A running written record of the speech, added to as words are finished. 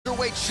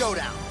heavyweight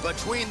showdown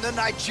between the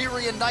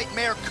Nigerian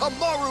Nightmare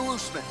Kamaru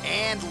Usman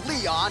and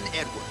Leon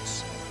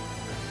Edwards.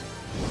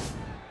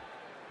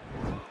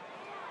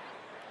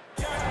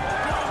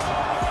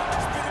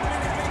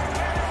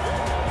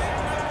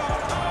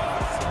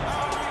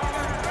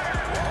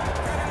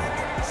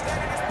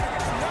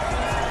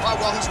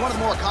 Well, he's one of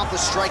the more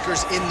accomplished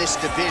strikers in this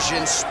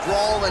division.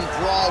 Sprawl and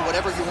brawl,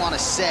 whatever you want to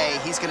say,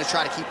 he's going to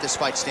try to keep this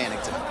fight standing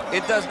tonight.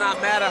 It does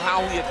not matter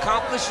how he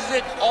accomplishes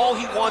it. All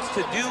he wants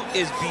to do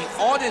is be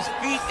on his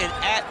feet and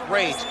at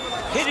range,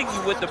 hitting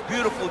you with the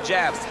beautiful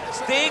jab,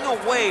 staying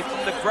away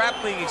from the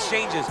grappling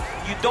exchanges.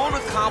 You don't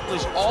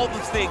accomplish all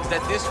the things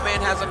that this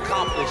man has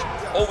accomplished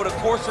over the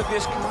course of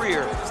his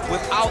career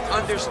without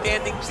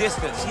understanding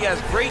distance. He has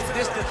great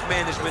distance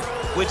management,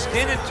 which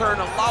then in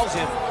turn allows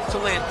him to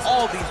land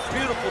all these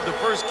beautiful,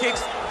 diverse kicks,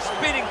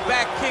 spinning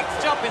back kicks,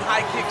 jumping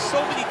high kicks, so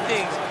many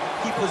things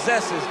he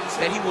possesses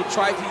that he will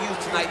try to use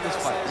tonight in this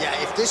fight. Yeah,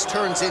 if this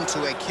turns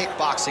into a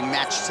kickboxing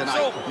match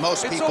tonight,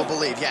 most people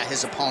believe, yeah,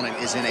 his opponent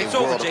is in a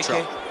world of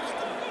trouble.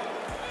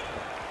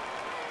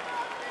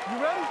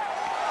 You ready?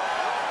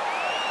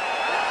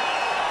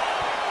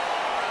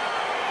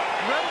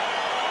 You ready?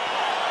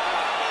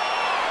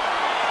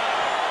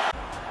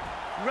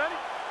 You ready?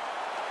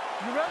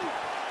 You ready?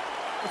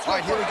 All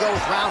right, here we go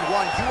with round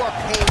one. You are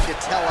paid to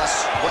tell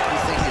us what you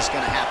think is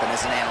going to happen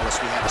as an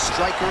analyst. We have a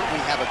striker, we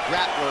have a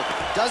grappler.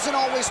 Doesn't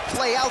always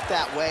play out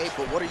that way,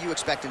 but what are you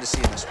expecting to see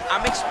in this one?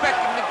 I'm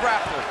expecting the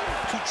grappler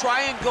to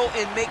try and go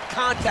and make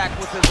contact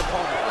with his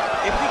opponent.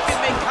 If he can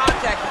make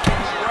contact, he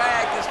can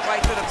drag this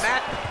fight to the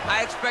mat.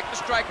 I expect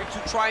the striker to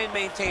try and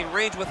maintain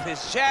range with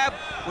his jab,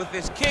 with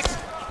his kicks,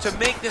 to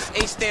make this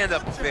a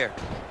stand-up affair.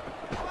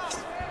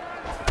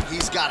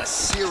 He's got a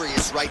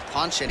serious right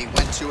punch, and he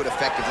went to it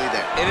effectively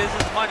there. It is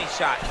his money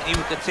shot, and he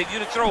will continue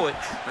to throw it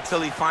until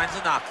he finds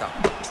a knockout.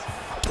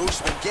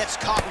 Usman gets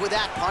caught with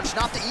that punch.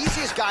 Not the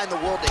easiest guy in the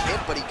world to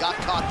hit, but he got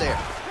caught there.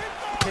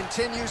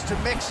 Continues to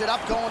mix it up,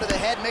 going to the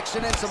head,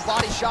 mixing in some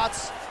body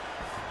shots.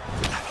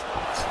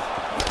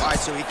 All right,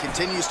 so he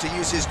continues to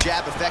use his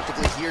jab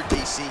effectively here,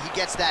 DC. He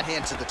gets that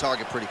hand to the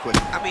target pretty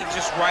quickly. I mean,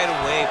 just right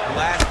away,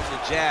 blasting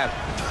the jab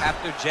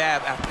after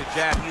jab after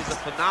jab. He's a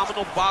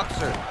phenomenal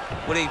boxer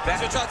with a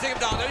back. So try to take him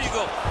down. There you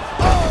go.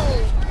 Oh,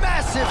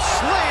 massive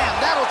slam.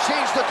 That'll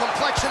change the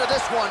complexion of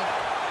this one.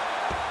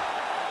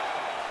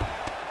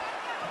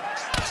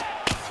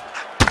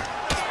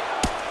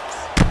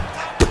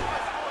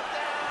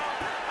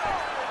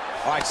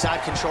 All right,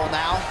 side control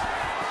now.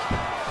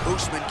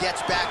 Usman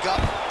gets back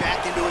up,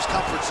 back into his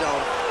comfort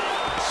zone.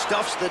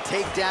 Stuffs the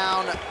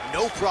takedown,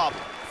 no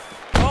problem.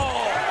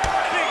 Oh,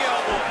 big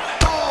elbow.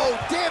 Oh,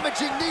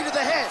 damaging knee to the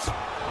head.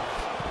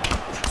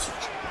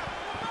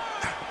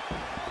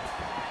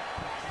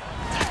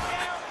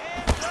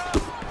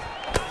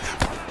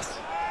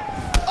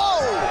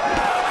 Oh!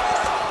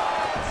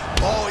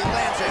 Oh, he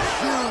lands a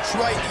huge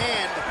right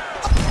hand.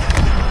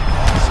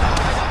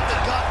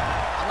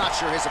 I'm not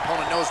sure his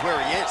opponent knows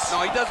where he is.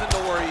 No, he doesn't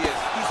know where he is.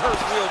 He's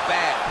hurt real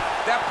bad.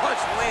 That punch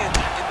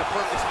landed in the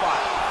perfect spot.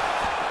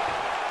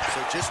 So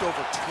just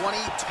over 20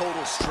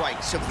 total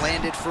strikes have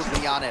landed for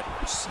Leon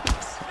Edwards.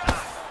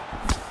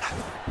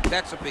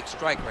 That's a big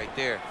strike right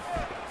there.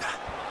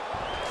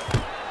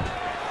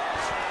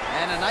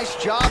 And a nice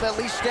job at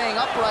least staying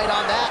upright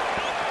on that.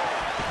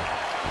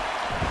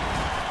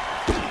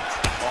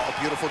 Oh,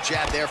 beautiful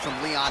jab there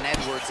from Leon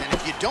Edwards. And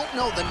if you don't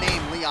know the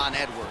name Leon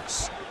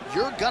Edwards,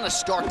 you're gonna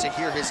start to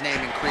hear his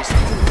name increasingly.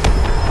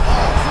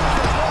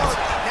 Oh,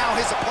 now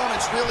his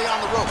opponent's really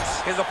on the ropes.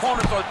 His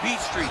opponent's on beat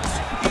streets.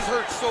 He's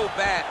hurt so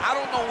bad. I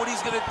don't know what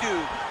he's gonna do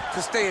to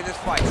stay in this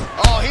fight.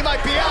 Oh, he might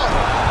be out.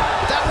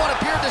 That one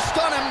appeared to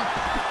stun him.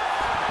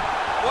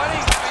 What a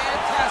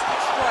fantastic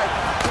strike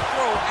to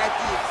throw at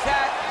the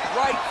exact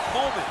right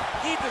moment.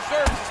 He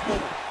deserves this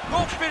moment.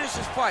 Go finish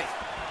his fight.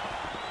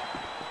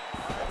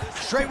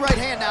 Straight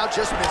right hand now,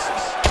 just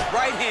misses.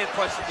 Right hand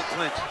punch in the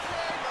clinch.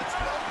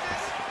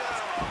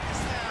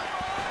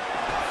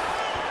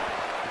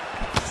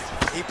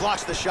 He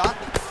blocks the shot.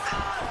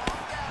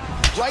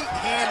 Right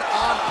hand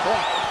on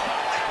point.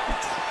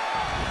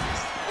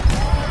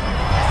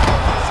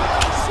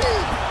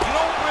 You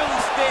don't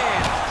really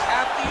stand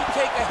after you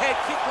take a head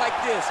kick like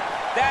this.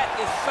 That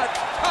is such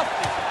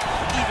toughness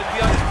to even be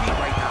on his feet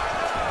right now.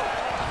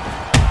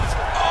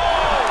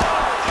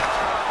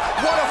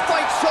 Oh! What a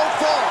fight so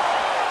far.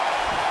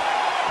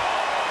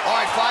 All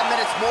right, 5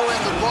 minutes more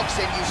in the books,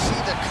 and you see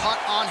the cut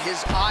on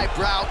his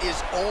eyebrow is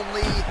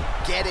only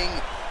getting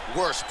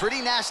worse.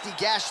 Pretty nasty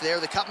gash there.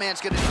 The cut man's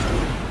gonna and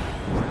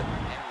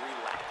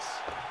relax.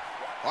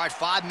 All right,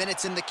 5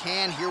 minutes in the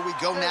can. Here we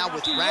go now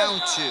with round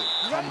two.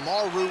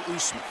 Kamaru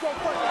Usman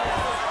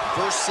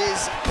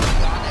versus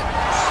Leon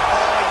Edwards.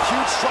 Oh, a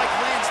huge strike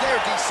lands there,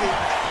 DC. He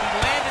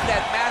landed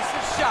that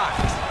massive shot.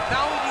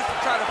 Now he needs to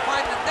try to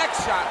find the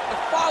next shot, the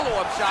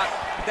follow-up shot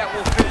that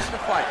will finish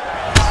the fight.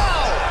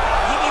 Oh!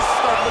 He needs to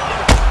start looking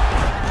at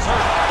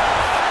turn.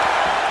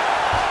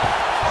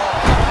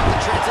 The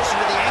transition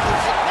to the ankle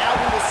kick. Now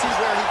we will see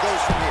where he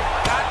goes from here.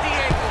 Got the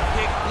ankle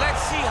kick.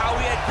 Let's see how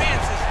he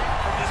advances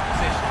from this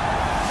position.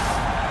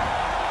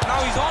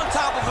 He's on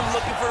top of him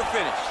looking for a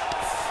finish.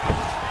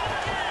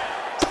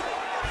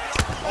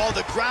 Oh,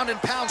 the ground and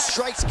pound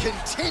strikes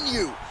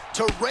continue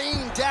to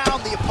rain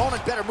down. The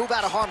opponent better move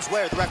out of harm's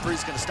way or the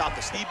referee's going to stop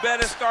this thing. He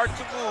better start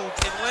to move,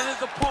 and when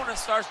his opponent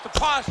starts to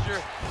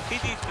posture, he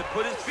needs to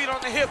put his feet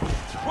on the hip,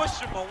 push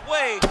him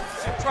away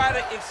to try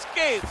to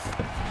escape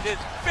this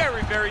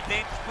very, very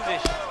dangerous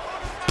position.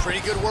 Pretty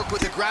good work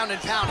with the ground and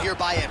pound here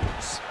by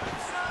Edwards.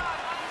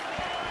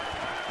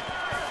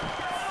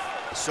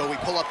 So we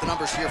pull up the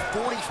numbers here,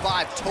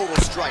 45 total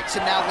strikes,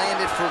 and now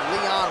landed for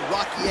Leon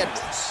Rocky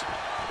Edwards.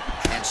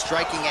 And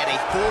striking at a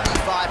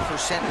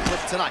 45%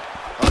 clip tonight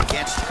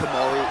against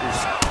Kamaru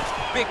Usman.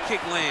 Big kick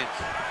lands.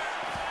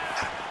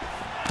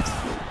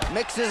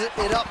 Mixes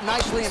it up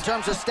nicely in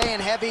terms of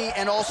staying heavy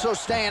and also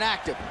staying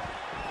active.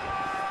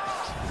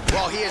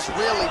 Well, he has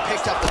really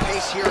picked up the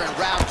pace here in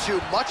round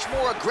 2. Much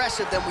more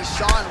aggressive than we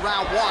saw in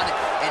round 1,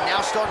 and now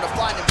starting to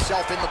find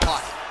himself in the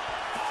pocket.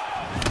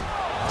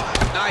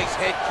 Nice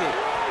head kick.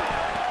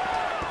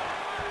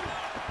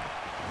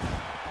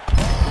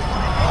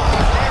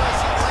 There as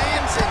he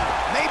lands, and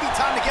maybe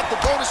time to get the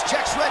bonus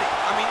checks ready.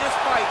 I mean, this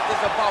fight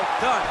is about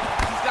done.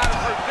 He's got him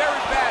hurt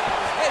very bad with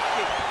his head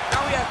kick.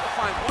 Now he has to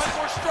find one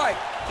more strike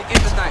to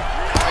end the night.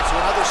 All right, so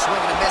another swing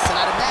and a miss, and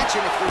I'd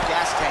imagine if your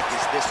gas tank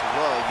is this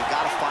low, you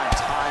got to find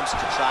times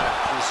to try to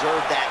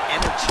preserve that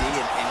energy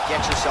and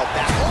get yourself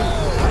back.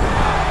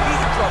 He's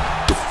in trouble.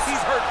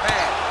 He's hurt bad.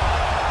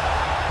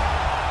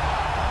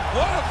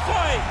 What a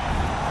fight!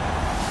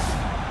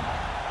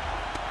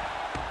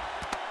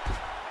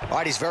 All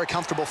right, he's very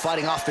comfortable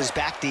fighting off his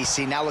back,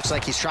 DC. Now looks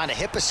like he's trying to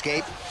hip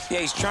escape. Yeah,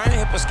 he's trying to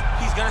hip escape.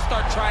 He's going to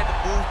start trying to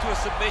move to a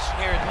submission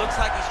here. It looks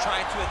like he's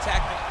trying to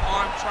attack an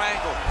arm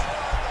triangle.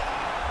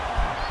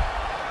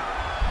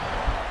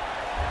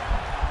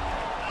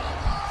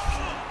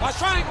 Watch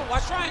triangle,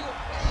 watch triangle.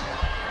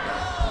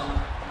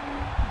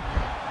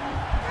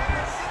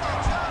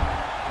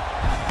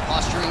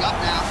 Posturing up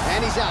now,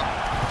 and he's out.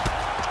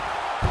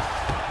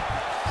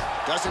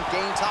 Doesn't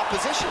gain top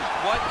position.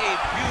 What a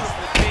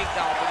beautiful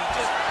takedown, but he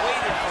just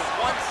waited for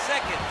 1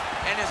 second,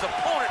 and his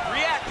opponent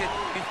reacted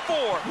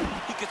before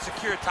he could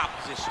secure top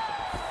position.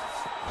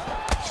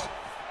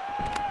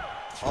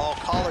 Oh,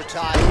 collar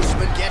tie.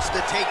 Usman gets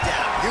the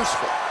takedown.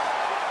 Useful.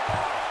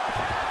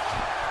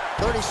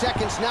 30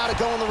 seconds now to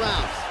go in the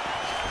round.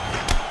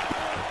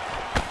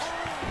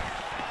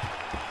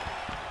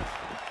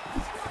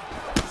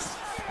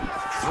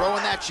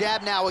 Throwing that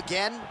jab now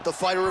again. The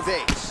fighter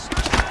evades.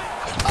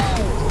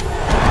 Oh!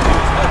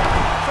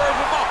 Serve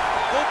him up.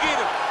 Go get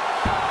him.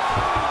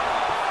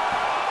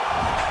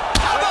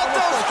 How about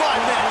those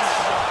 5 minutes?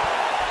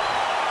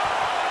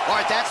 All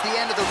right, that's the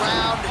end of the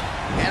round.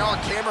 And our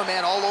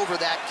cameraman all over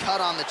that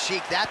cut on the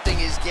cheek. That thing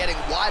is getting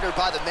wider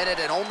by the minute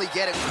and only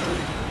getting...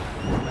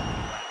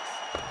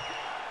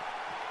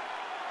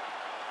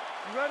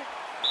 You ready?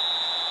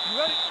 You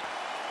ready?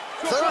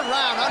 Third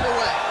round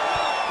underway.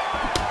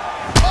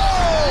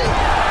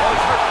 Oh,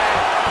 he's hurt bad.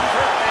 He's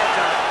hurt bad,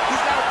 John.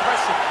 He's got to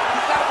press him.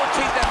 He's got to go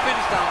chase that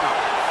finish down now.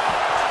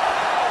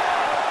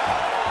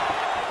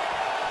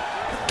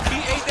 He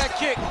ate that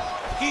kick.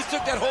 He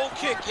took that whole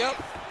kick, yep.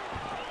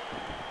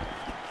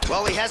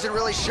 Well, he hasn't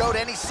really showed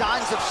any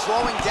signs of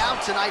slowing down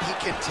tonight. He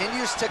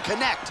continues to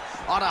connect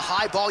on a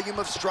high volume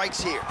of strikes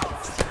here.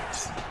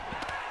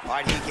 All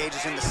right, he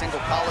engages in the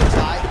single collar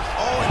tie.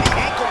 Oh, and the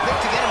ankle pick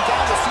to get him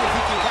down. We'll see if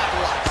he can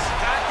capitalize.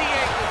 Got the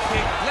ankle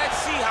kick. Let's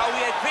see how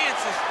he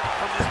advances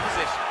from this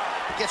position.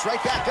 Gets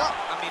right back up.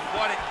 I mean,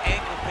 what an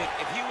ankle pick.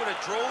 If he would have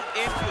drove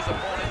into his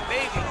opponent,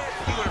 maybe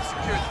he would have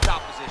secured the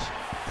top position.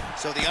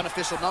 So the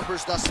unofficial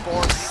numbers thus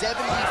far, 74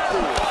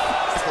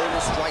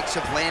 total strikes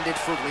have landed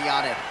for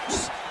Leon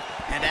Edwards.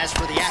 And as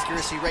for the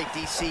accuracy rate,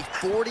 DC,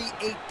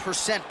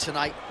 48%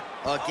 tonight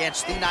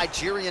against the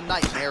Nigerian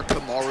nightmare,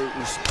 Kamaru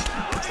Usman.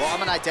 Well,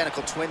 I'm an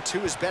identical twin. 2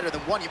 is better than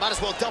 1. You might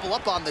as well double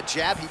up on the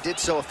jab. He did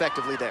so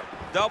effectively there.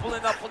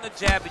 Doubling up on the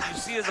jab, and you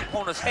see his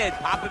opponent's head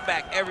popping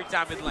back every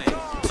time it lands.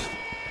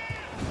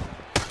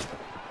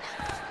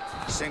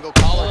 Single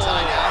collar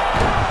tie now.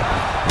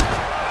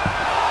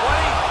 What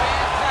a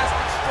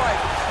fantastic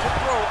strike to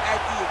throw at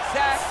the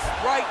exact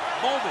right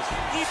moment.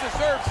 He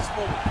deserves this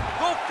moment.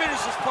 Go finish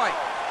this fight.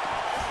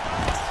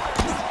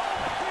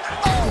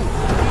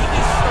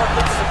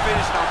 Looks to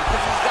finish now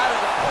because he's got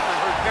his opponent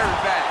hurt very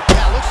bad.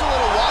 Yeah, looks a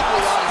little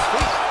wobbly on his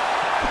feet.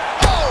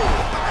 Oh!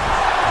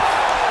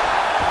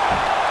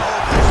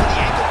 Oh, goes for the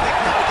ankle pick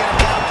now to get him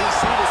down,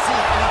 DC, to see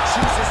how he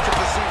chooses to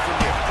proceed from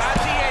here. Got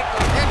the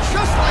ankle. And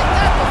just like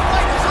that, the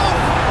fight is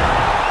over.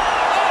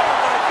 Oh,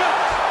 my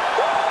goodness.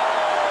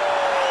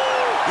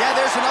 Yeah,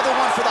 there's another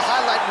one for the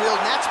highlight reel,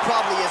 and that's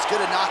probably as good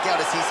a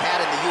knockout as he's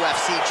had in the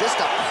UFC. Just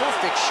a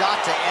perfect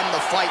shot to end the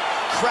fight.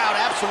 Crowd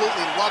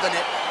absolutely loving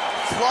it.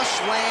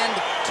 Flush land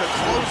to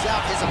close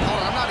out his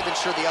opponent. I'm not even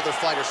sure the other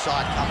fighter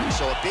saw it coming,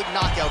 so a big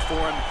knockout for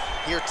him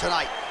here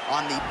tonight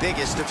on the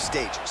biggest of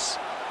stages.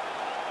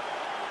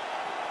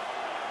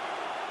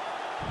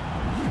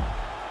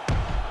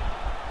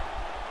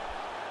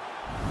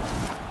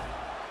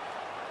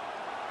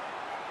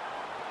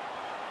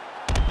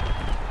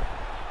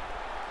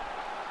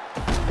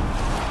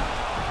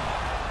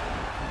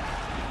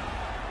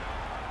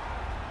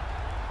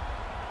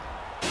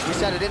 We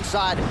send it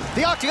inside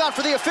the octagon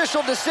for the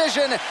official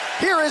decision.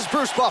 Here is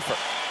Bruce Buffer.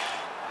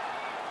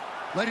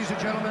 Ladies and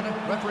gentlemen,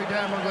 referee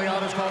Dan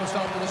Miragliotta has called a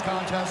stop to this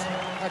contest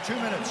at 2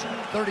 minutes,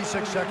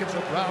 36 seconds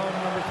of round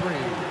number 3.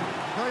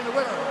 Declaring the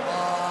winner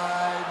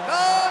by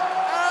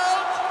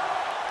knockout,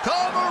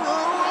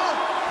 Kamaru,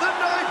 the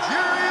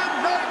Nigerian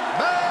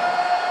Nightmare,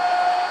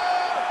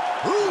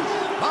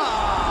 Usman.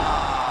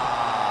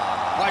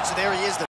 All right, so there he is.